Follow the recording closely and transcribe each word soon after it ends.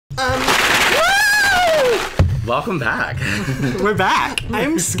Welcome back. We're back.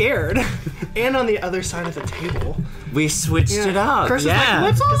 I'm scared. And on the other side of the table. We switched it up. Chris yeah. is like,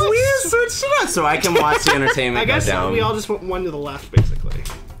 what's all this? We switched it up so I can watch the entertainment I guess go down. we all just went one to the left, basically.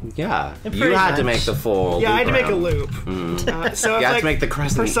 Yeah. You pretty had to much. make the full Yeah, I had to make a around. loop. So You if, had like, to make the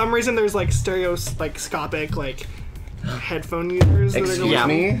crescent. for some reason, there's like stereoscopic like headphone users. Excuse that are going,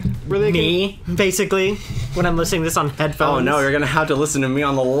 me? Where they Me, basically, when I'm listening to this on headphones. Oh no, you're gonna have to listen to me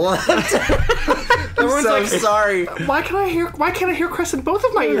on the left. Everyone's so like, sorry. Why can't I hear Chris in both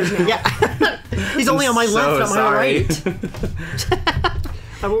of my ears now? Yeah. He's only on my So left, not my sorry.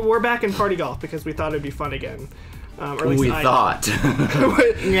 right. We're back in party golf because we thought it'd be fun again. Or at least We I thought. did.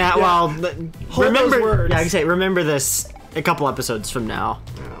 Yeah, well, Hold remember. those words. Yeah, I can say remember this a couple episodes from now.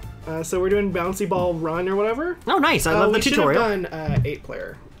 So we're doing bouncy ball run or whatever. Oh, nice! I love the we tutorial. should have done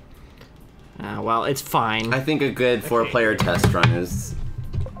 8-player. Well, it's fine. I think a good 4-player test run is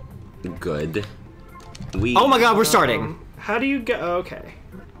good. Oh my God, we're starting. How do you go? Okay.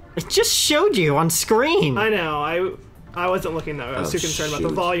 It just showed you on screen. I know. I wasn't looking though. I was Oh, too concerned about the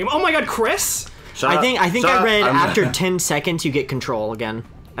shoot. volume. Oh my God, Chris! Shut I up. think Shut I up. read I'm- after 10 seconds you get control again.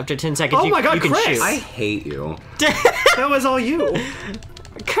 After 10 seconds, Oh my God, you can Chris! shoot. I hate you. That was all you.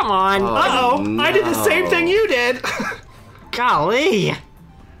 Come on. Uh-oh, I did the same thing you did. Golly.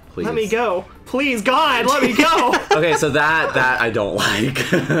 Please. Let me go. Please, God, let me go. Okay, so that I don't like.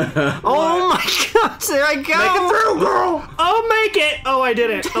 Oh my gosh, there I go. Make it through, girl. Oh, make it. Oh, I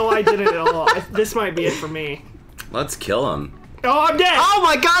didn't. Oh, I didn't at all. This might be it for me. Let's kill him. Oh, I'm dead. Oh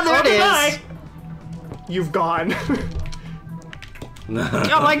my God, there Oh, it is. goodbye. You've gone.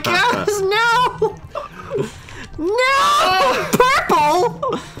 Oh my gosh, no. No.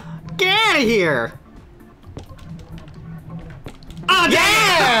 Purple. Get out of here. Oh,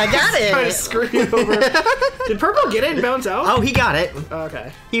 Yeah, got Trying to it. screw you over. Did Purple get it and bounce out? Oh, he got it.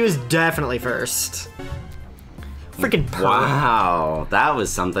 Okay. He was definitely first. Freaking purple. Wow, that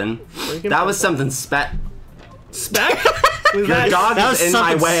was something. Freaking That was purple. something Spec? Was Your that, dog That is was in my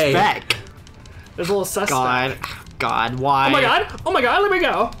something way. spec. There's a little suspect. God, why? Oh my God. Oh my God, let me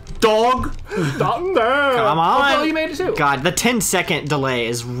go. Dog. Dalton there. Come on. Oh, well, you made it too. God, the 10-second delay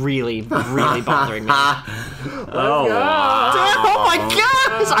is really bothering me. Oh, go. wow. Oh my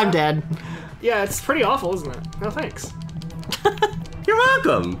gosh! I'm dead. Yeah, it's pretty awful, isn't it? No thanks. You're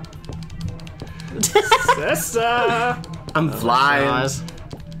welcome. Sessa. I'm flying. Gosh.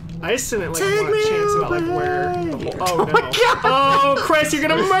 I just didn't like Take want me a chance about like where. away. Oh no! Oh, Chris, you're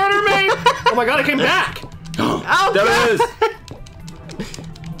gonna murder me! Oh my God, I came back. Oh, There God. it is.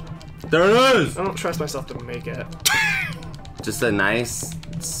 There it is. I don't trust myself to make it. Just a nice,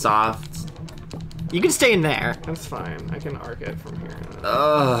 soft. You can stay in there. That's fine. I can arc it from here.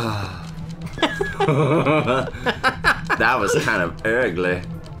 Ugh. That was kind of ugly.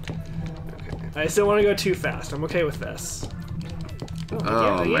 I still want to go too fast. I'm okay with this.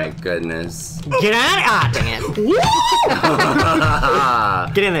 Oh yeah. my goodness. Get out! Ah, dang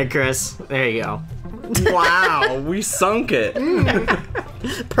it. Get in there, Chris. There you go. Wow, we sunk it.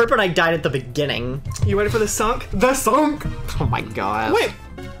 Purple and I died at the beginning. You ready for the sunk? The sunk. Oh my God. Wait.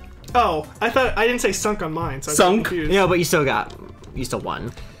 Oh, I didn't say sunk on mine. So I was Sunk? confused. Yeah, but you still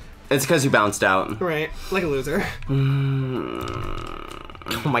won. It's because you bounced out. Right, like a loser. Oh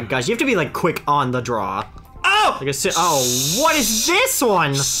my gosh, you have to be like quick on the draw. Oh! Like oh, what is this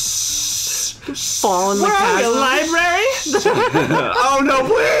one? Fall in the Where are you, chasm. library? Oh no,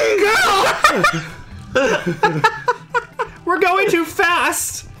 please! We're going too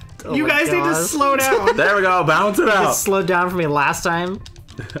fast. You my guys need to gosh. slow down. There we go, bounce it It out. slowed down for me last time.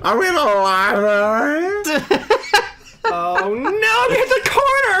 Are we in the library? Oh no, I'm in the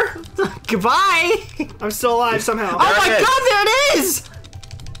corner. Goodbye. I'm still alive somehow. Oh my There it is. God, there it is.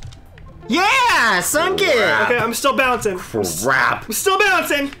 Yeah, sunk it. Crap. Okay, I'm still bouncing. Crap. I'm still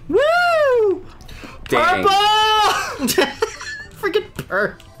bouncing. Woo! Dang. Purple! Freaking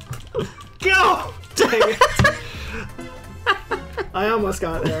purple. Go! Dang it. I almost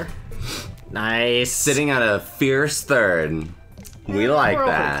got there. Nice. Sitting at a fierce third. We like We're all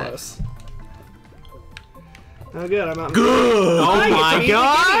pretty that. close. Oh good, I'm out. Good. Oh I get to my eat the guinea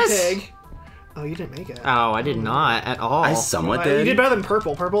gosh. pig. Oh, you didn't make it. Oh, I did not at all. I somewhat You did. did better than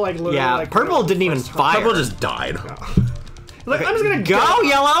purple. Purple, like, literally, Yeah, like, purple didn't even first time. fire. Purple just died. Like, I'm just gonna Go,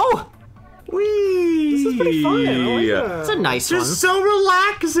 yellow. Whee! This is pretty fun. I like that. It's a nice one. Just so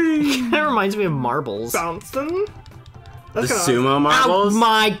relaxing. That reminds me of marbles. Bouncing. The That's kinda sumo Oh marbles.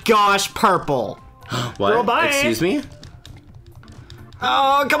 my gosh, purple. What? Girl, bye. Excuse me?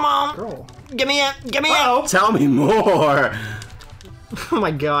 Oh, come on. Girl. Give me it. Give me it. Uh-oh. Tell me more. Oh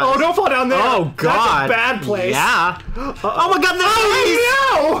my god. Oh, don't fall down there. Oh god. That's a bad place. Yeah. Oh my god, there it is.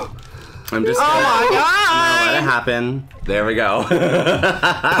 Oh I'm just. Oh my Let it god! happen. There we go.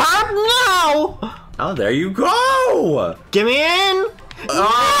 Purp, no! Oh, there you go. Get me in!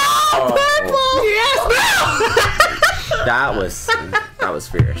 Oh, Purple! Yes! that was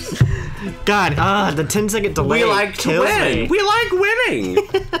fierce. God, the 10-second delay We like to kills win. me. We like winning.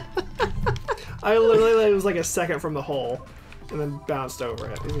 I literally it was like a second from the hole, and then bounced over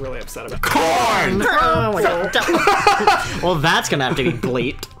it. He's really upset about it. Corn. Oh my god. Well, that's gonna have to be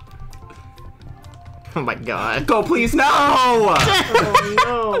bleeped. Oh my god. Go, please, no. Oh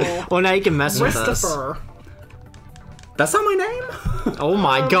no. Well, now you can mess with us. Christopher. That's not my name. Oh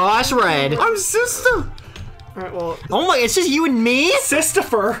my gosh, Red. I'm sister. Alright, well, Oh my, it's just you and me?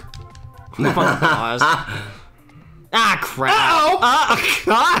 Christopher. Oh my gosh. Ah, crap. Uh-oh. Oh,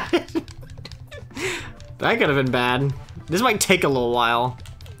 god. That could have been bad. This might take a little while.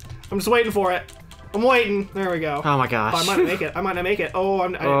 I'm just waiting for it. I'm waiting. There we go. Oh my gosh. Oh, I might not make it. I might not make it. Oh, I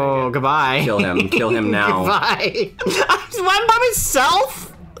didn't Oh, make it. goodbye. Kill him. Kill him now. Goodbye. I'm by myself?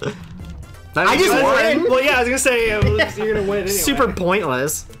 I just win. Well, yeah, I was gonna say you're gonna win anyway. Super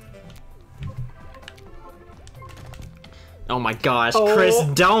pointless. Oh my gosh, Oh. Chris,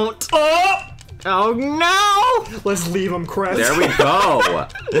 don't. Oh! Oh no! Let's leave him, Chris. There we go.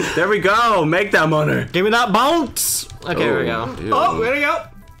 There we go. Make that money. Give me that bounce. Okay, here we go. Ew. Oh, there we go.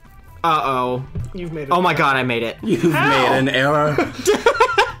 Uh-oh. You've made it. Oh my god, I made it. You've made an error.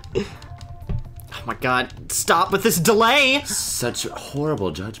 Oh my god, stop with this delay. Such horrible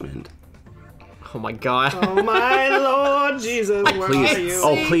judgment. Oh my god. Oh my Lord Jesus, where are Please. you?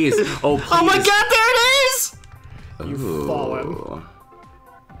 Oh, please. Oh, please. Oh my god, there it is! You've fallen.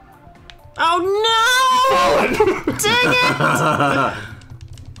 Oh no! Dang it!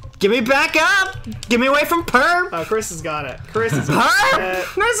 Give me back up! Get me away from Perp! Chris has got it. Chris has Perp! got it.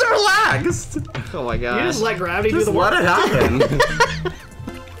 Nice and relaxed. Oh my You god. just let gravity do Just the work. let it happen.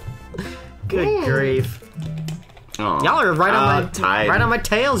 Good grief. Aw. Y'all are right tied. on my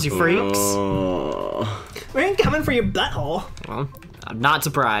tails, you freaks. Oh. We ain't coming for your butthole. Well, I'm not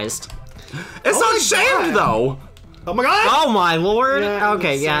surprised. It's Oh not my shamed God. though. Oh my god! Oh my lord! Yeah,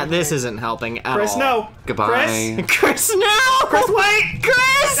 Okay, yeah, same this thing. isn't helping at Chris, all. no. Goodbye. Chris, no! Chris, wait!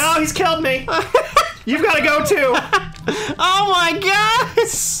 Chris! Oh, he's killed me. You've got to go too. Oh my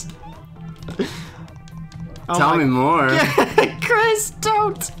gosh! Oh Tell my- me more. Chris,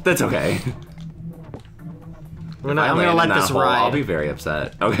 don't! That's okay. I'm gonna let this ride. I'll be very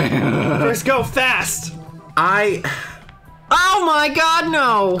upset. Okay. Chris, go fast. Oh my god,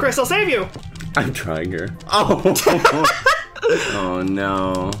 no! Chris, I'll save you. I'm trying here. Oh. Oh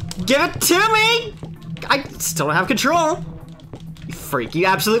no. Give it to me! I still don't have control. You freak, you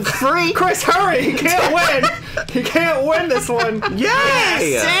absolute freak! Chris, hurry! He can't win. He can't win this one.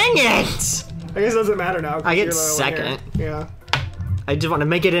 Yay! Dang it! I guess it doesn't matter now. 'cause I get you're the one second. here. I just want to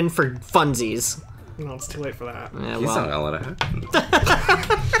make it in for funsies. Yeah. No, it's too late for that. Yeah, He's not well, gonna let it happen.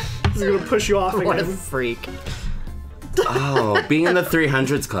 He's gonna push you off what a again. freak. Oh, being in the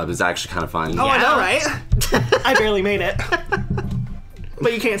 300s club is actually kind of fun. Oh, I Yeah. know, right? I barely made it.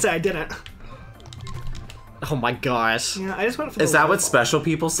 But you can't say I didn't. Oh my gosh. Yeah, I just went for the Is that low what ball. special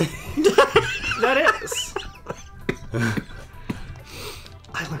people say? That is.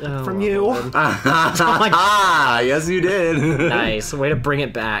 I learned Oh, from you. Ah, yes you did. Nice. Way to bring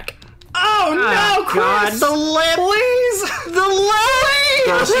it back. Oh no, Chris! God, the lip! Please! The lip!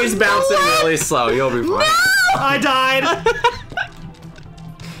 Girl, she's bouncing really slow. You'll be fine. I died.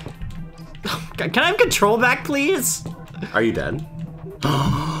 Can I have control back, please? Are you dead?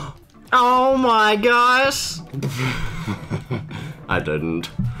 Oh my gosh. I didn't.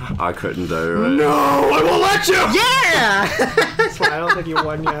 I couldn't do it. No, I won't let you! Yeah! That's why I don't think you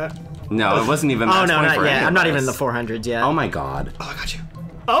won yet. No, it wasn't even Oh match no, point not for yet. any I'm of not even in the us. 400s yet. Oh my god. Oh, I got you.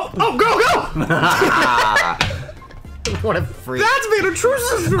 Oh, go, go! What a freak. That's being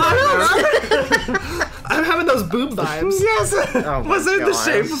intrusive. I'm having those boob vibes. Yes. Oh my Was it in the gosh.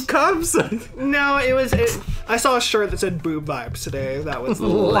 shape of cubs? No, it was. I saw a shirt that said boob vibes today. That was.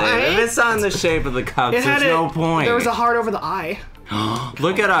 If it's not in the shape of the cubs, It had there's no it. point. There was a heart over the eye.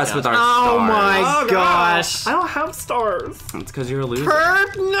 Look at us with our Oh stars. my Oh gosh. I don't have stars. It's because you're a loser.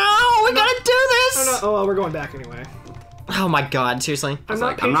 Perp, no! We gotta do this! Oh well, we're going back anyway. Oh my god, seriously. I'm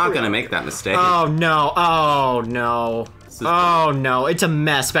I'm not gonna make that mistake. Oh no, oh no. Oh no, it's a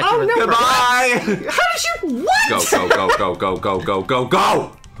mess back Oh, here. no, Goodbye. How did you? What? Go, go, go, go, go, go, go, go, go!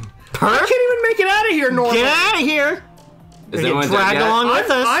 I Perp, can't even make it out of here normally. get out of here! Is Get anyone dead dragged yet? along with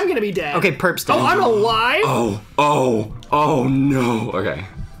us. I'm gonna be dead. Okay, Perp's dead. Oh, I'm alive. Oh no. Okay.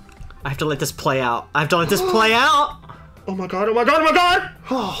 I have to let this play out. I have to let this play out. Oh my god! Oh my god! Oh my god!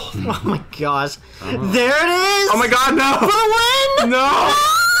 Oh, Oh my gosh. There it is! Oh my god, no! For the win! No!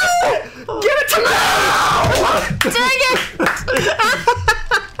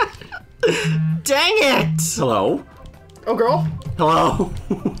 Dang it! Hello? Oh, girl. Hello?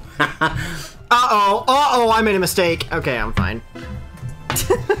 Uh-oh, I made a mistake. Okay, I'm fine.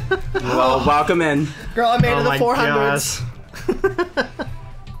 Well, welcome in. Girl, I made it to the my 400s.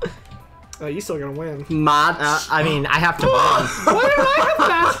 Oh, you still gonna win. Much. I mean, I have to win. Why do I have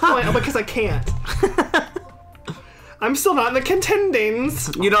fast point? Oh, because I can't. I'm still not in the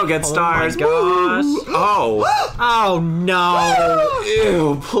contendings. You don't get stars. gosh. Oh. Oh, no.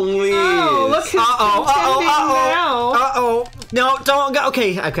 Ew, please. Oh, look who's contending now. Uh-oh. No, don't go.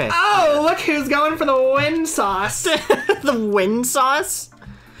 Okay. Oh, look who's going for the win sauce. The wind sauce?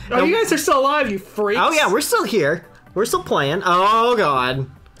 Oh, you guys are still alive, you freaks. Oh, yeah, we're still here. We're still playing. Oh, God.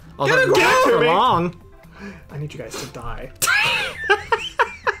 Oh, Get that back for to me. long. I need you guys to die.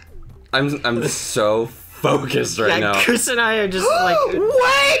 I'm so focused right now. Chris and I are just like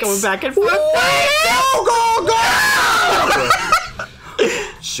going back and forth. Go!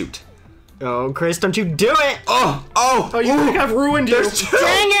 Shoot. Oh, Chris, don't you do it! Oh, Oh, you think I've ruined you. Dang it!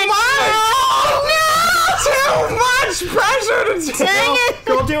 Too much pressure to do. Dang it!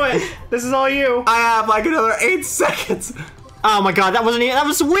 Girl, do it. This is all you. I have like another 8 seconds. Oh my God, that wasn't even, that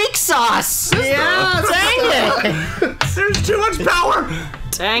was weak sauce! Yeah, Dang it! There's too much power.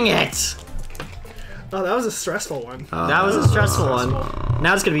 Dang it! Oh, that was a stressful one. That was a stressful one.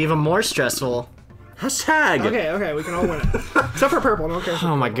 Now it's gonna be even more stressful. Hashtag. Okay, we can all win it. Except for purple, no care.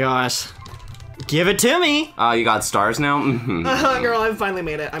 Oh my gosh. Give it to me! You got stars now? Mm-hmm. Girl, I've finally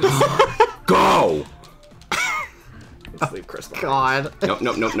made it. I'm Go! Let's leave Chris behind. God.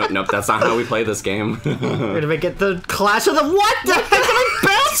 Nope. That's not how we play this game. We're gonna get the clash of the what the heck did I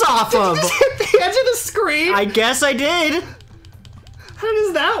bounce off of? Hit the edge of the screen? I guess I did. How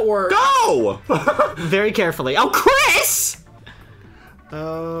does that work? Go! Very carefully. Oh, Chris!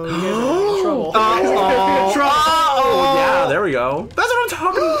 Oh, you guys are in trouble. Oh, yeah, there we go. That's what I'm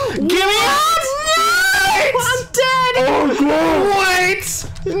talking about. Give me up! I'm dead! Oh, God. Wait!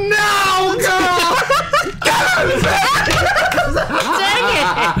 No, Dang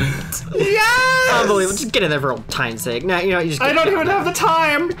it! Yes! Unbelievable. Just get in there for old time's sake. No, you know, you just I get don't even have the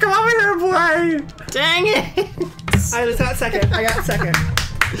time. Come over here and play. Dang it! I just got second. I got second.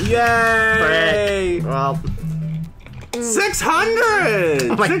 Yay! Well,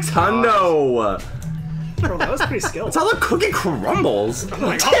 600! my 600! Girl, that was pretty skilled. That's how the cookie crumbles. Oh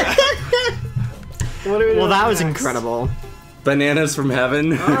my God. What are we doing that was next? incredible. Bananas from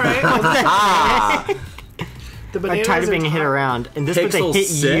heaven. All right. Well, Ah! the I'm bananas tired of are being hit top. around. And this would they Pixel hit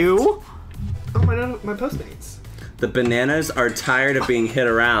six. you? Oh, my Postmates. The bananas are tired of being hit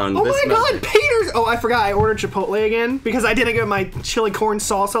around. Oh This my must- God, Peter's! Oh, I forgot. I ordered Chipotle again because I didn't get my chili corn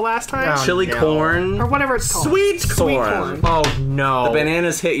salsa last time. Oh, Chili no. corn. Or whatever it's called. Sweet corn. corn. Oh no. The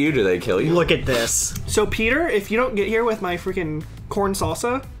bananas hit you, do they kill you? Look at this. So, Peter, if you don't get here with my freaking corn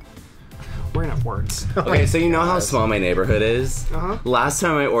salsa, we're gonna have words. Okay, so you know how small my neighborhood is? Uh-huh. Last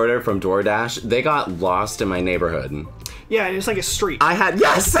time I ordered from DoorDash, they got lost in my neighborhood. Yeah, and it's like a street. I had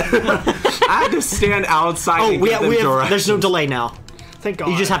I had to stand outside. Oh, and we give have, them directions. there's no delay now. Thank God.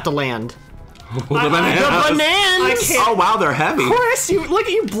 You just have to land. The bananas. The bananas! I can't. Oh wow, they're heavy. Chris, you look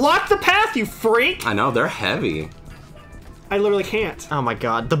at you blocked the path, you freak! I know they're heavy. I literally can't. Oh my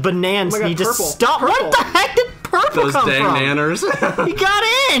God, the bananas Oh my God, need to purple. stop. Purple. What the heck did purple Those come dang from? nanners. He got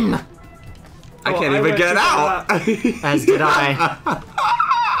in! I can't I even went get too out. As did I.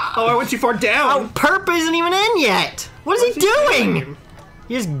 Oh, I went too far down. Oh, Perp isn't even in yet. What is he doing?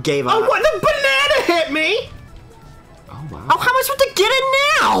 He just gave up. Oh, what? The banana hit me! Oh wow. Oh, how am I supposed to get in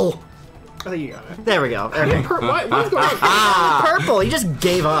now? I think you got it. There we go. Okay. What is going on? Purple, he just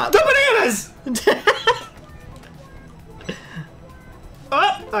gave up. The bananas!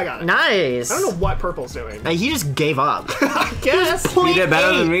 Oh, I got it. Nice. I don't know what purple's doing. He just gave up. I guess. You did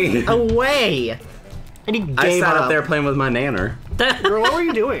better than me. Away. And he gave I sat up. up there playing with my nanner. Girl, what were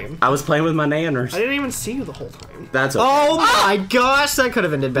you doing? I was playing with my nanners. I didn't even see you the whole time. That's okay. Oh my gosh, that could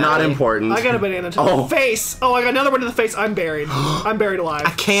have ended badly. Not important. I got a banana to Oh. the face. Oh, I got another one to the face. I'm buried. I'm buried alive.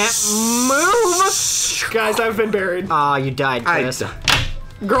 I can't move. Guys, I've been buried. Oh, you died, I Chris.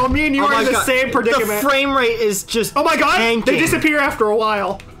 Girl, me and you Oh are my in the God. same predicament. The frame rate is just Oh my God! tanking. They disappear after a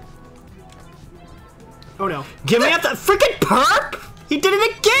while. Oh no. Give me up the freaking perp! He did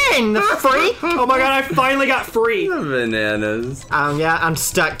it again, the freak! Oh my God, I finally got free. Bananas. Yeah, I'm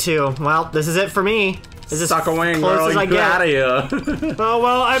stuck too. Well, this is it for me. This is Suck away, close girl. as I You get. out of here. Oh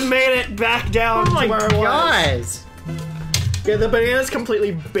well, I made it back down Oh my to where I was. gosh! Yeah, the bananas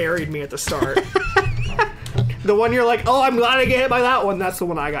completely buried me at the start. The one you're like, oh, I'm glad I get hit by that one. That's the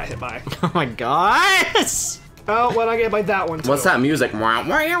one I got hit by. Oh my gosh! Oh, when I get hit by that one too. What's that music? Wow,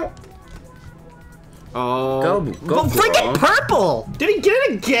 wow. Oh. Go, Well, freaking girl. purple! Did he get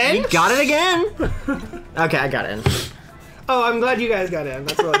it again? You got it again? Okay, I got in. Oh, I'm glad you guys got in.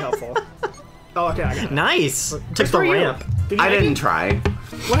 That's really helpful. Oh, okay, I got it. Nice. Took For the you. ramp. Did you I make didn't it? try.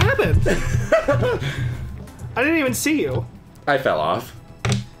 What happened? I didn't even see you. I fell off.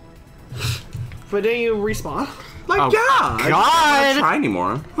 But didn't you respawn? Like, Oh, yeah. I God. don't try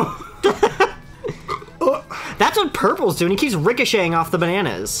anymore. That's what purple's doing. He keeps ricocheting off the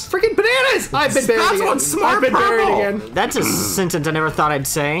bananas. Freaking bananas! I've been buried That's again. what's smart, I've been buried purple. again. That's a sentence I never thought I'd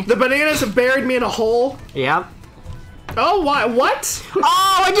say. The bananas have buried me in a hole. Yep. Oh, why? What? Oh,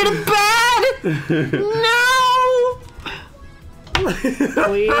 I did it bad! No!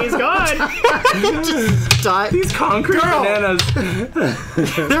 Please, God. Just die. These concrete Girl. bananas.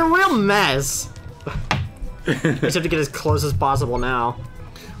 They're a real mess. I just have to get as close as possible now.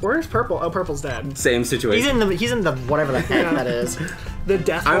 Where's Purple? Oh, Purple's dead. Same situation. He's in the whatever the heck that is. The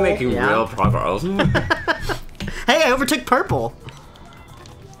death I'm hole. making Yeah. real progress. Hey, I overtook purple.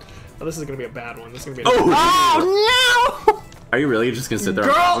 Oh, this is gonna be a bad one. This is gonna be. Oh no! Are you really just gonna sit there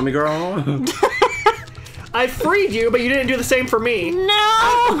and Girl. follow me, girl? I freed you, but you didn't do the same for me. No!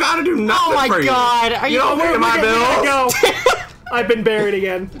 I gotta do nothing Oh my for you. god! Are You you? don't pay my We gotta bills. go. I've been buried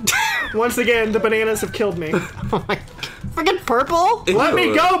again. Once again, the bananas have killed me. Oh my! Freaking purple! Let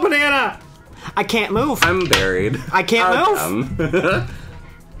me go, banana! I can't move. I'm buried. I can't move. I'm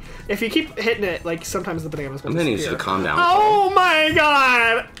If you keep hitting it, like sometimes the bananas will gonna need you disappear. to calm down. Oh my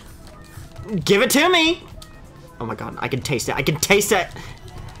god! Give it to me! Oh my god! I can taste it. I can taste it.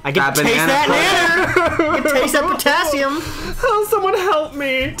 I can That taste banana that nanner. I can taste that potassium. Oh, someone help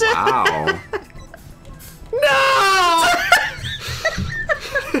me! Wow. No!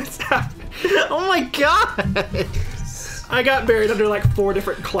 Oh my god! I got buried under like 4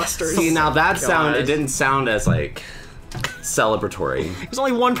 different clusters. See, now that sound, it God. didn't sound as, like, celebratory. There's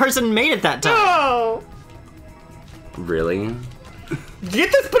only one person made it that time. No! Really?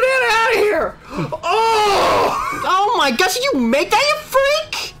 Get this banana out of here! Oh! Oh my gosh! Did you make that, you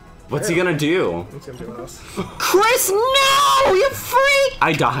freak? What's he gonna do? What's gonna do this? Chris, no! You freak!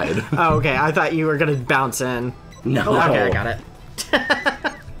 I died. Oh, okay. I thought you were gonna bounce in. No. Okay, I got it.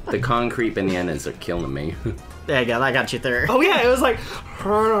 The concrete bananas are killing me. There you go. I got you there. Oh yeah, it was like.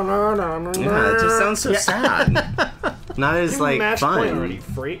 Yeah, it just sounds so sad. Not as, like, Match point already,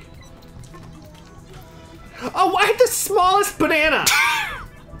 fun. freak. Oh, I had the smallest banana!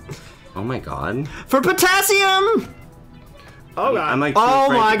 Oh my god. For potassium! Oh god. I'm like too Oh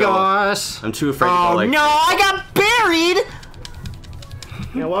afraid my to go. gosh. I'm too afraid to Oh go, like. no, I got buried!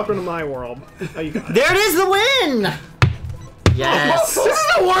 Yeah, welcome to my world. Oh, you got it. There it is, the win! Yes. This is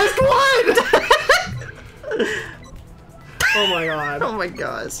the worst one! Oh my god. Oh my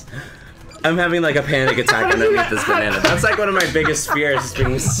gosh. I'm having like a panic attack underneath this banana. That's like one of my biggest fears, is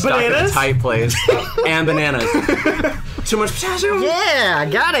being stuck in a Bananas? tight place. And bananas. Too much potassium. Yeah, I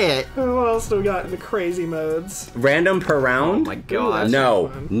got it. What else do we got in the crazy modes? Random per round? Oh my gosh. No,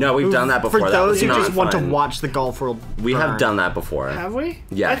 fun. no, we've done that before. For That was those who not just want to fun. watch the golf world We burn. have done that before. Have we?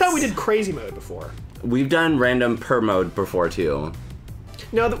 Yes. I thought we did crazy mode before. We've done random per mode before too.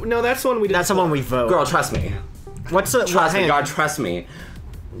 No, no, that's the one we did. That's the one we vote. Girl, trust me. What's the Trust me, hang on. God, trust me.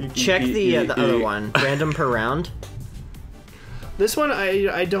 Check the other one. Random per round. This one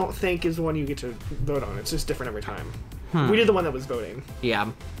I don't think is the one you get to vote on. It's just different every time. We did the one that was voting. Yeah.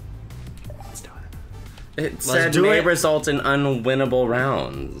 Let's do it. It said do may it. result in unwinnable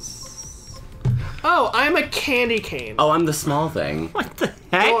rounds. Oh, I'm a candy cane. Oh, I'm the small thing. What the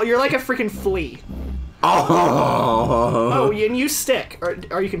heck? Well, you're like a freaking flea. Oh. Oh, and you stick. Or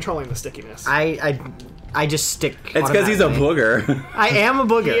are you controlling the stickiness? I just stick. It's because he's a automatically. booger. I am a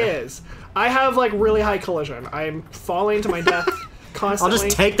booger. He is. I have like really high collision. I'm falling to my death I'll constantly.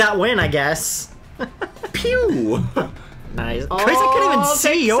 just take that win, I guess. Pew. Nice. Chris, I couldn't even I'll see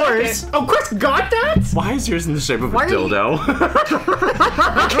take yours. second. Oh, Chris got that? Why is yours in the shape of a Why are you- dildo?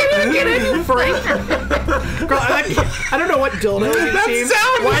 Can't even get in, you freak. Girl, I don't know what dildo you've That seen.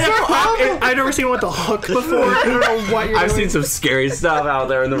 sound is so awful. I've never seen one with the hook before. I don't know what you're I've doing. seen some scary stuff out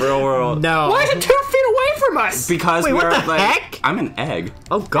there in the real world. No. Why is it 2 feet away from us? Because Wait, we're what the like, heck? I'm an egg.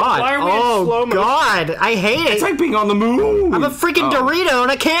 Oh God. Why are we in Oh slow motion? God. I hate it. It's like being on the moon. I'm a freaking Dorito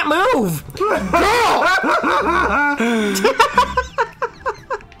and I can't move.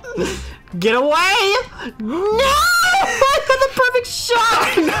 Get away! No! I got the perfect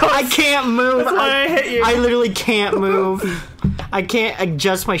shot. I can't move. That's why I hit you. I literally can't move. I can't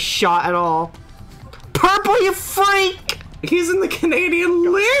adjust my shot at all. Purple, you freak! He's in the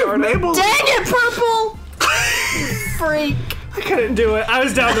Canadian League, Mabel. Dang it, Purple! You freak! I couldn't do it. I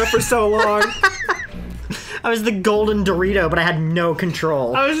was down there for so long. I was the golden Dorito, but I had no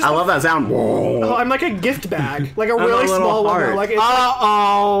control. I was just, I love that sound. oh, I'm like a gift bag, like a I'm a really little small one. heart. Though. Like it's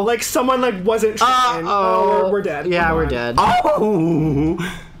Uh-oh. like someone like wasn't trying. Uh-oh. We're dead. Yeah, we're gone. dead. Oh!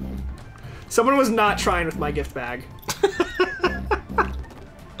 Someone was not trying with my gift bag.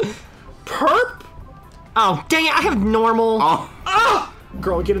 Perp. Oh, dang it, I have normal. Oh. Ah!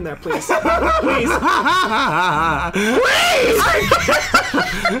 Girl, get in there, please. Please.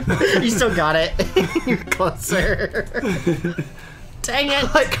 You still got it. You're closer. Dang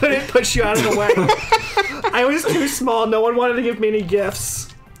it. I couldn't push you out of the way. I was too small. No one wanted to give me any gifts.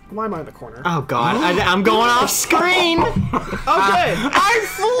 Why am I in the corner? Oh god, I'm going off screen. Oh, good.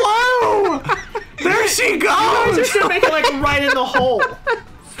 I flew! There she You guys goes! just gonna make it like right in the hole.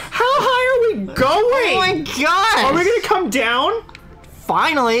 How high are we going? Oh my god. Are we gonna come down?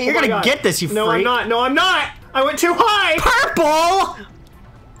 Finally, you're Oh my gonna God. get this, you No, freak. I'm not. No, I'm not. I went too high. Purple!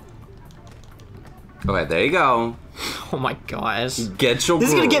 Okay, there you go. Oh my gosh. Get your This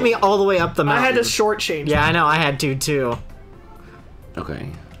is gonna groove. get me all the way up the I mountain. had to shortchange. Yeah, I know, I had to too. Okay.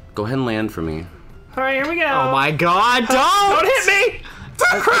 Go ahead and land for me. All right, here we go. Oh my god, don't! Don't hit me.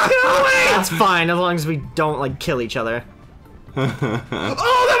 Get away. That's fine, as long as we don't, like, kill each other. Oh,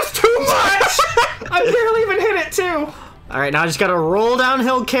 that was too much. I barely even hit it too. Alright, now I just gotta roll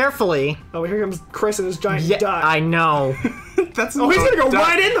downhill carefully. Oh, here comes Chris and his giant Yeah, duck. I know. That's Oh, he's gonna go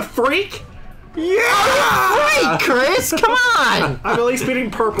right in, the freak. Yeah! Hey, Chris, come on! I'm at least beating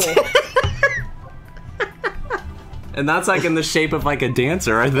purple. And that's like in the shape of like a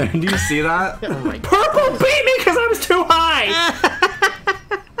dancer right there. Do you see that? Oh my god. Purple beat me because I was too high.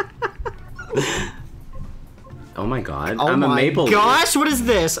 Oh my god. Oh I'm a my maple leaf. gosh, what is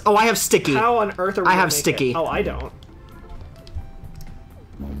this? Oh, I have sticky. How on earth are we I gonna have make sticky. it? Oh, I don't.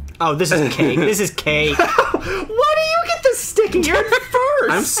 Oh, this is cake. This is cake. Why do you get the sticky? You're in first.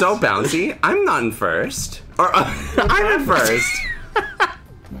 I'm so bouncy. I'm not in first. Or I'm in first.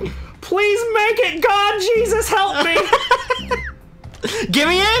 Please make it, God, Jesus, help me. Give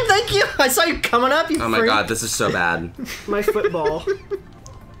me in, thank you. I saw you coming up, you Oh my freak. god, this is so bad. My football.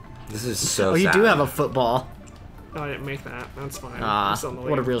 This is so Oh, you sad. do have a football. No, I didn't make that. That's fine. Ah, I'm still in the lead.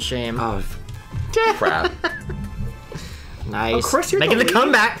 what a real shame. Oh, crap. Nice. Oh, Chris, you're making the the lead?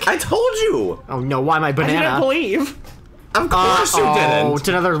 comeback. I told you. Oh no, why my I didn't banana? believe. Of course you Oh, didn't. it's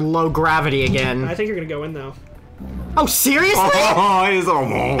another low gravity I again. think you're gonna go in though. Oh, seriously? Oh, he's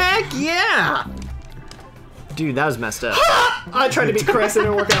almost. Heck yeah! Dude, that was messed up. I tried to beat Chris and it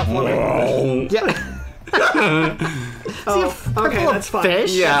didn't work out for me. Yeah. Oh, okay, that's fine.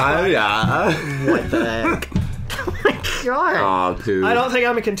 Fish? Yeah, yeah. What the heck? Oh my god. Oh, poo. I don't think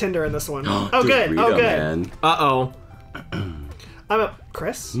I'm a contender in this one. Oh, good. Oh, Dorito, good. Man. Uh-oh. I'm a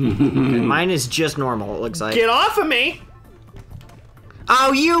Chris. Mine is just normal, it looks like. Get off of me.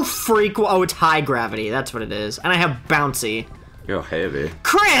 Oh, you freak. Oh, it's high gravity. That's what it is. And I have bouncy. You're heavy.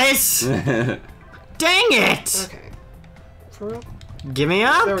 Chris! Dang it! Okay. For real? Give me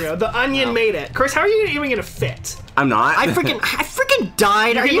up. There we go. The onion made it. Chris, how are you even gonna fit? I'm not. I freaking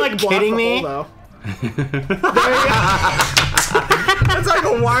died. Are can, you like, block kidding the me? hole, though. There you go. That's like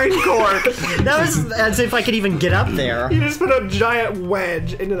a wine cork. That was as if I could even get up there. You just put a giant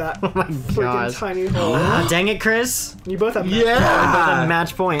wedge into that freaking gosh. tiny hole. Ah, dang it, Chris. You both have Yeah.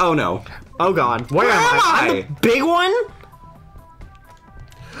 Match point. Oh no. Oh god. Where am am I? I? I'm the big one?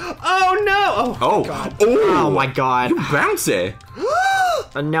 Oh no! Oh. God. Oh my god. Bouncy.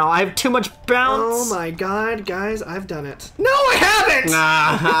 No, I have too much bounce. Oh my god, guys, I've done it. No, I haven't!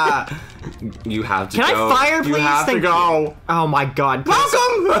 Ah. You have to Can go. I fire, You please? have to Thank go. Oh my god. Chris.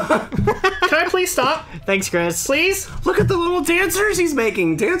 Welcome. Can I please stop? Thanks, Chris. Please? Look at the little dancers he's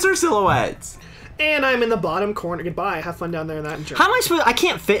making. Dancer silhouettes. And I'm in the bottom corner. Goodbye. Have fun down there in that jump. How am I supposed I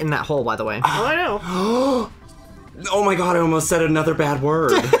can't fit in that hole, by the way. Oh, I know. Oh my god, I almost said another bad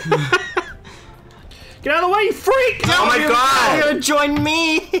word. Get out of the way, you freak! Oh my god. You're gonna join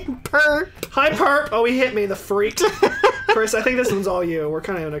me, Perp. Hi, Perp. Oh, he hit me, the freak. Chris, I think this one's all you. We're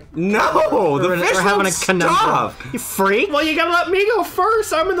kind of in a... No, the fish We're having a won't conundrum. stop. You freak. Well, you gotta let me go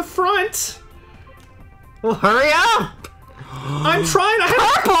first. I'm in the front. Well, hurry up. I'm trying.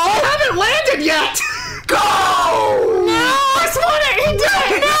 I haven't landed yet. Go! No! Chris won it. He did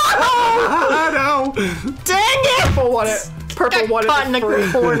it. No! Dang it! Purple won it. Purple won Caught in it.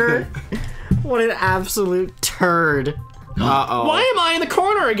 a corner. What an absolute turd. Uh-oh. Why am I in the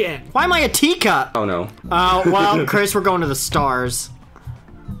corner again? Why am I a teacup? Oh no. Oh, well, Chris, we're going to the stars.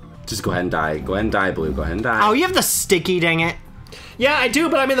 Just go ahead and die. Go ahead and die, Blue. Go ahead and die. Oh, you have the sticky, dang it. Yeah, I do,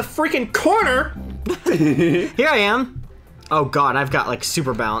 but I'm in the freaking corner. Here I am. Oh god, I've got like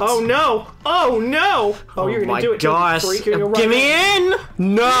super bounce. Oh no! Oh no! Oh, you're gonna my do it, too, you gosh. freak. You're gonna Give run me in.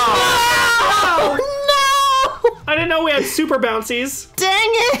 No! Oh, I didn't know we had super bouncies. Dang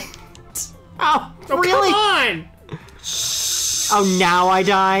it! Oh, Oh, really? come on! Oh, now I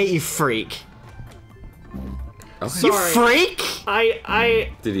die? You freak. Okay. You Sorry. freak?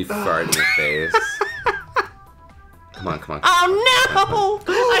 I Did he fart in your face? Come on, come on. Oh,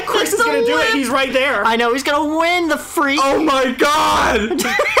 no! Chris is gonna do it. He's right there. I know, he's gonna win, the freak. Oh my god!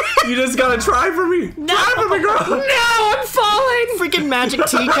 You just gotta try for me. No. Try for me, girl. No, I'm falling. Freaking magic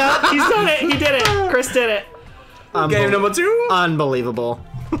teacup. He's done it. He did it. Chris did it. Game number 2. Unbelievable.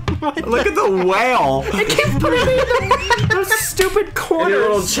 Look at the whale. I keep putting me in those stupid And corners. your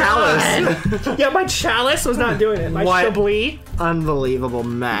little chalice. Yeah, my chalice was not doing it. My What? chablis. Unbelievable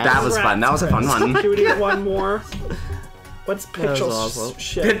match. That was fun. That was a fun one. Should we do one more? What's Pitchell? was awesome.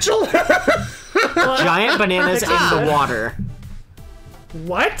 Shit. Pitchell? Giant bananas in the water.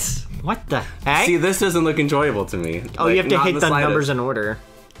 What? What the heck? See, this doesn't look enjoyable to me. Oh, you have to hit the slightest. numbers in order.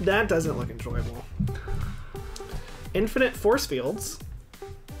 That doesn't look enjoyable. Infinite force fields.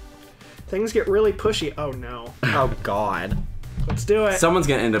 Things get really pushy. Oh no. Oh god. Let's do it. Someone's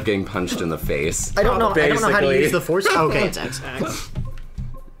gonna end up getting punched in the face. I don't know how to Basically. use the force. Okay, it's X. X.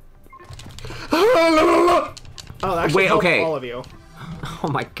 Oh, that should Wait, help okay. all of you. Oh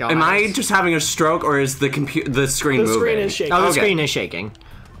my god. Am I just having a stroke, or is the screen The moving? screen is shaking. Oh, the Okay. screen is shaking.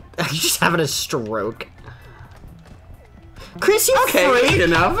 You're just having a stroke. Chris, you Okay, freak!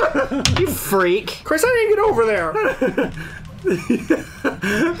 enough. You freak! Chris, I didn't get over there.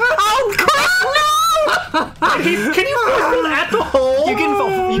 Oh, Chris, no! Can you force him at the hole? You can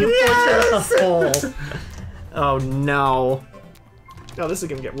force it at the hole. Oh no! Oh, this is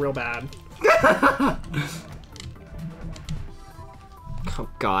gonna get real bad. Oh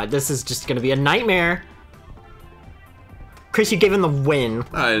god, this is just gonna be a nightmare. Chris, you gave him the win.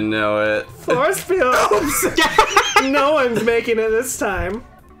 I know it. Force field. No one's making it this time.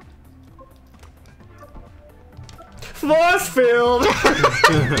 Force field.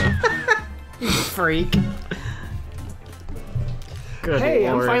 Freak. Good Hey,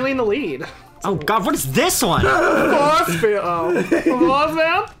 I'm lord. finally in the lead. Oh god, what is this one? Force field. Oh, force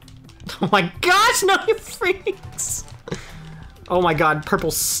field. Oh my gosh, no, you freaks! Oh my god,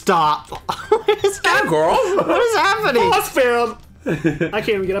 purple, stop! What is happening? Girl. What is happening? Force field. I can't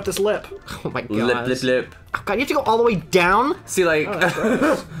even get up this lip. Oh my god. Lip, lip, lip. Oh god, you have to go all the way down? See, like,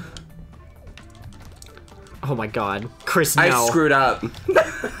 Oh my god. Chris, no. I screwed up.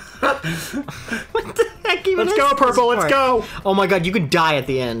 What the heck even Let's is go, this purple. Let's part? go. Oh my god, you could die at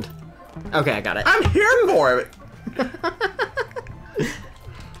the end. Okay, I got it. I'm here for it.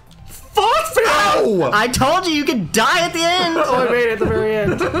 Force field. I told you you could die at the end! Oh, I made it at the very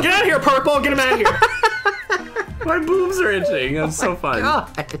end. Get out of here, purple. Get him out of here. My boobs are itching. That's so fun. God.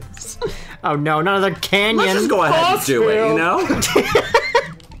 Oh no, another canyon. Let's just go ahead and Force do it, you field. know?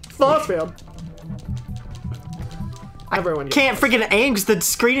 Force field. Everyone gets Can't freaking aim because the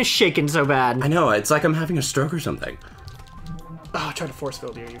screen is shaking so bad. I know, it's like I'm having a stroke or something. Oh, I tried to force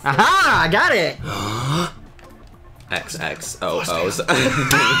field you. You Aha! I got it! X, X, O, O's.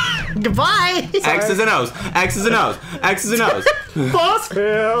 Goodbye! X's and O's. X's and O's. X's and O's. force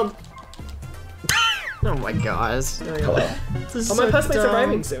field. Oh my gosh. This is Oh, my so postmates are dumb.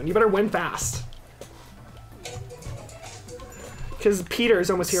 arriving soon. You better win fast. Because Peter is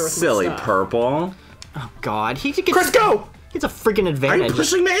almost here with Silly my stuff. purple. Oh god, he gets, Chris, go! gets a freaking Are you advantage.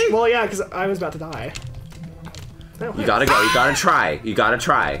 pushing me? Well, yeah, because I was about to die. You gotta go. You gotta try. You gotta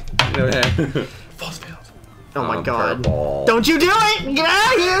try. Force field. Oh my Oh, god. purple. Don't you do it! Get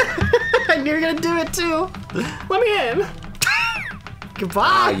out of here! I knew you were gonna do it too. Let me in. Goodbye.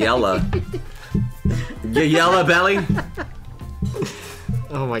 Ah, yella. You yella belly.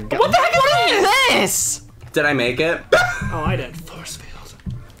 Oh my god. What the heck is this? this? Did I make it? Oh, I did. Force field.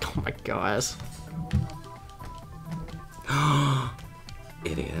 Oh my gosh.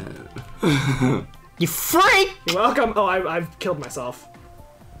 Idiot. You freak! You're welcome. Oh, I've killed myself.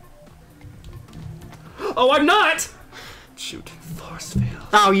 Oh, I'm not! Shoot. Force field.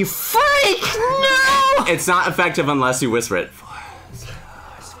 Oh, you freak! No! It's not effective unless you whisper it.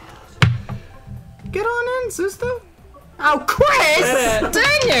 Get on in, sister. Oh, Chris! Did it. Dang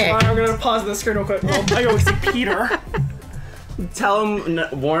it! Alright, I'm gonna pause this screen real quick. Oh, I go see Peter. Tell him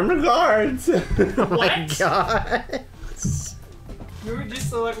warm regards. Oh my god. You were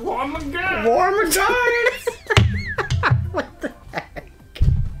just like, oh my god. Warm regards. What the heck?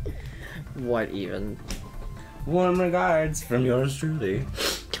 What even? Warm regards from yours truly.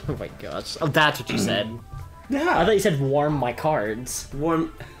 Oh my gosh. Oh, that's what you said. I Yeah. thought you said warm my cards.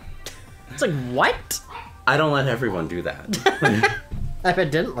 Warm. It's like, what? I don't let everyone do that.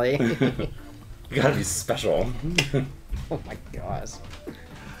 Evidently. You gotta be special. Oh my gosh.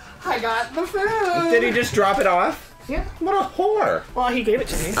 I got the food. Did he just drop it off? Yeah. What a whore. Well, he gave it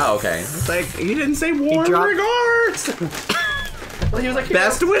to me. Oh, okay. It's like, he didn't say warm dropped- regards. Well, he was like, here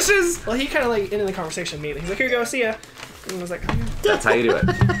Best you go. wishes. Well, he kind of like ended the conversation immediately. He's like, here you go, see ya. And I was like, That's how you do it.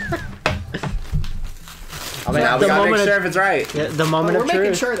 I Now we gotta make sure if it's right. The moment we're of making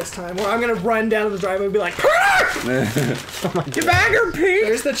truth. sure this time. I'm gonna run down to the driveway and be like, Get back here, Pete.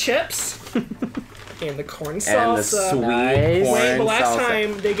 there's the chips and the corn And the salsa. sweet Nice. corn Wait, but last salsa.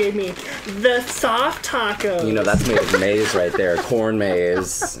 time they gave me the soft tacos. You know, that's made of maize right there. Corn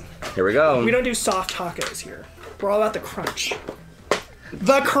maize. Here we go. We don't do soft tacos here. We're all about the crunch.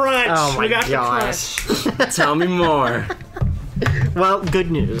 The crunch. Oh my we got gosh. the crunch. Tell me more. Well,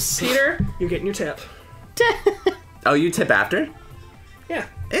 good news. Peter, you're getting your tip. Oh, you tip after? Yeah.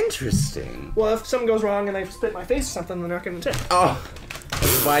 Interesting. Well, if something goes wrong and they spit my face or something, they're not gonna tip. Oh.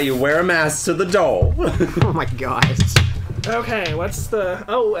 That's why you wear a mask to the dole. Oh my gosh. Okay, what's the...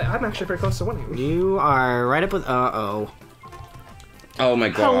 Oh, I'm actually pretty close to winning. You are right up with uh-oh. Oh my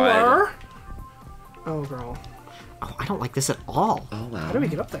god. Hello? Oh, girl. Oh, I don't like this at all. Oh wow. How do we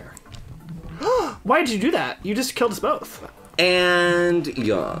get up there? Why did you do that? You just killed us both. And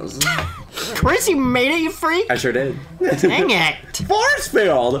yours. Chris, you made it, you freak! I sure did. Dang it! Force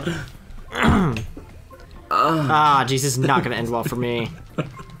field. Ah, jeez, this is not gonna end well for me.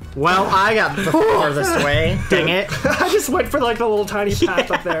 Well, I got the farthest way. Dang it. I just went for like the little tiny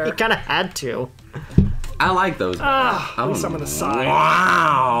path up You there. kinda had to. I like those. At least I'm on the side.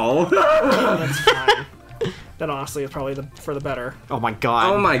 Wow. That's fine. That honestly is probably for the better. Oh my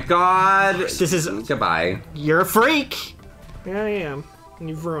god. Oh my god. This is... Goodbye. You're a freak! Yeah, I am. And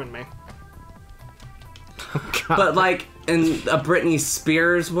you've ruined me. But like in a Britney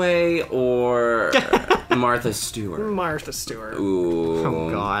Spears way or Martha Stewart? Martha Stewart. Ooh. Oh,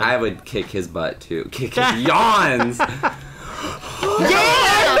 God. I would kick his butt too. Kick his yawns. We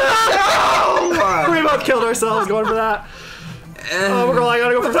both killed ourselves going for that. Oh, girl, I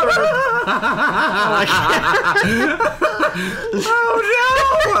gotta go for third.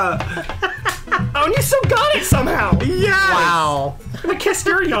 Oh Oh, and you still got it somehow. no! Yes! Wow. I kissed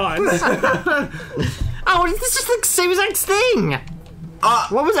your yawns. Oh, this is the same exact thing!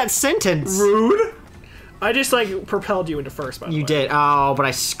 What was that sentence? Rude. I just like propelled you into first, by the way. You did. Oh, but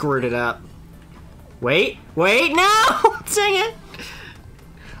I screwed it up. Wait, no! Dang it!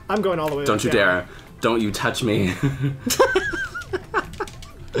 I'm going all the way. Don't you down. dare. Don't you touch me.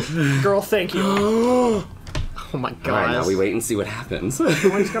 Girl, thank you. Oh my god. Alright, now we wait and see what happens.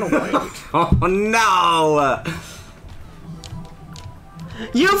 One's gonna wait. Oh no!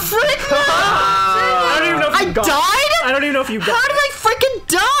 You freak! I don't even know if I you got died? it. I don't even know if you got How did it. I freaking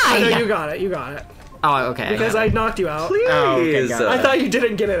die? No, you got it. You got it. Oh, okay. Because I knocked you out. Please. Oh, okay, got it. I thought you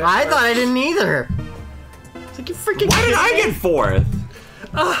didn't get it. I thought I didn't either. It's like you freaking. Why did I get fourth?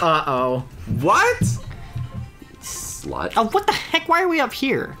 Uh-oh. What? Slut. Oh, what the heck? Why are we up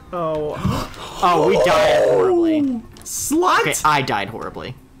here? Oh. Oh, we died horribly. Slut? Okay, I died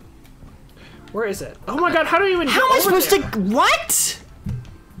horribly. Where is it? Oh my god, how do you even How am I supposed to? What?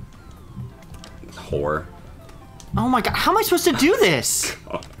 Whore. Oh my god! How am I supposed to do this?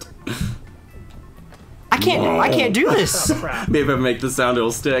 I can't do this. Oh, crap. Maybe if I make the sound,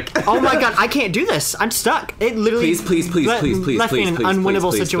 it'll stick. Oh my god! I can't do this. I'm stuck. It literally. Please, left me in an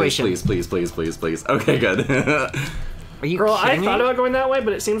unwinnable situation. Please. Okay, good. Are you Girl, I kidding thought me? about going that way,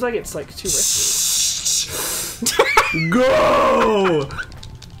 but it seems like it's like too risky. Go!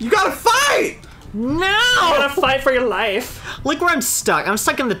 You gotta fight! No! Gotta fight for your life. Look where I'm stuck. I'm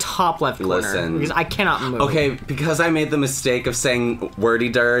stuck in the top left corner Listen. because I cannot move. Okay, because I made the mistake of saying wordy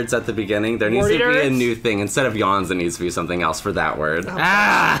dirds at the beginning, there needs Wordy to be a dirds? new thing. Instead of yawns, it needs to be something else for that word.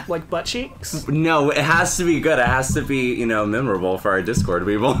 Ah! Like butt cheeks. No, it has to be good. It has to be, memorable for our Discord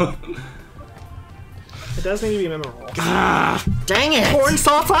people. It does need to be memorable. Dang it! Corn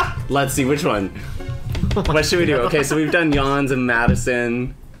salsa. Let's see, which one? What should we do? Okay, so we've done yawns and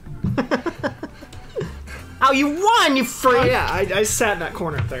Madison. Oh, you won, you freak! Oh yeah, I sat in that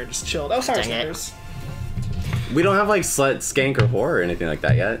corner up there, just chilled. Oh, sorry, Dang it. Snickers. We don't have like slut, skank, or whore or anything like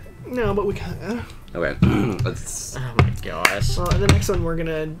that yet. No, but we can. Okay, let's. Oh my gosh. Well, in the next one we're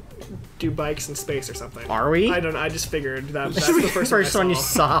gonna do bikes in space or something. Are we? I don't know. I just figured that's the first one you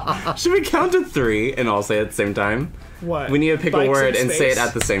saw. saw. Should we count to 3 and all say it at the same time? What? We need to pick Bikes a word in and say it space?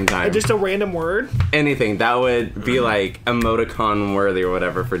 at the same time. Just a random word. Anything that would be like emoticon worthy or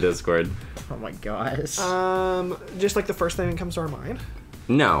whatever for Discord. Oh my gosh. Just like the first thing that comes to our mind.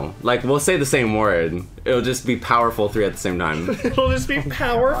 No, like we'll say the same word. It'll just be powerful 3 at the same time. It'll just be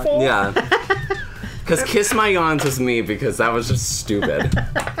powerful. Yeah. Because kiss my yawns was me because that was just stupid.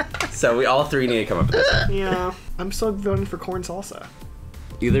 So we all 3 need to come up with this. Yeah. I'm still voting for corn salsa.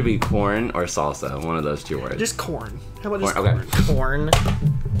 either be corn or salsa. One of those two words. Just corn. How about just Corn, corn? okay. Corn.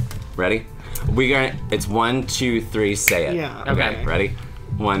 Ready? It's 1, 2, 3. Say it. Yeah. Okay. Ready?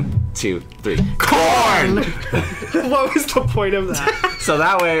 1, 2, 3. Corn! What was the point of that? So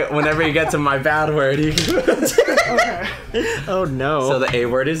that way, whenever you get to my bad word, you can... Okay. Oh no. So the A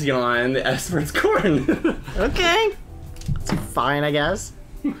word is yawn, the S word's corn. Okay. It's fine, I guess.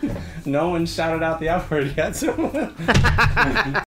 No one shouted out the F word yet, so...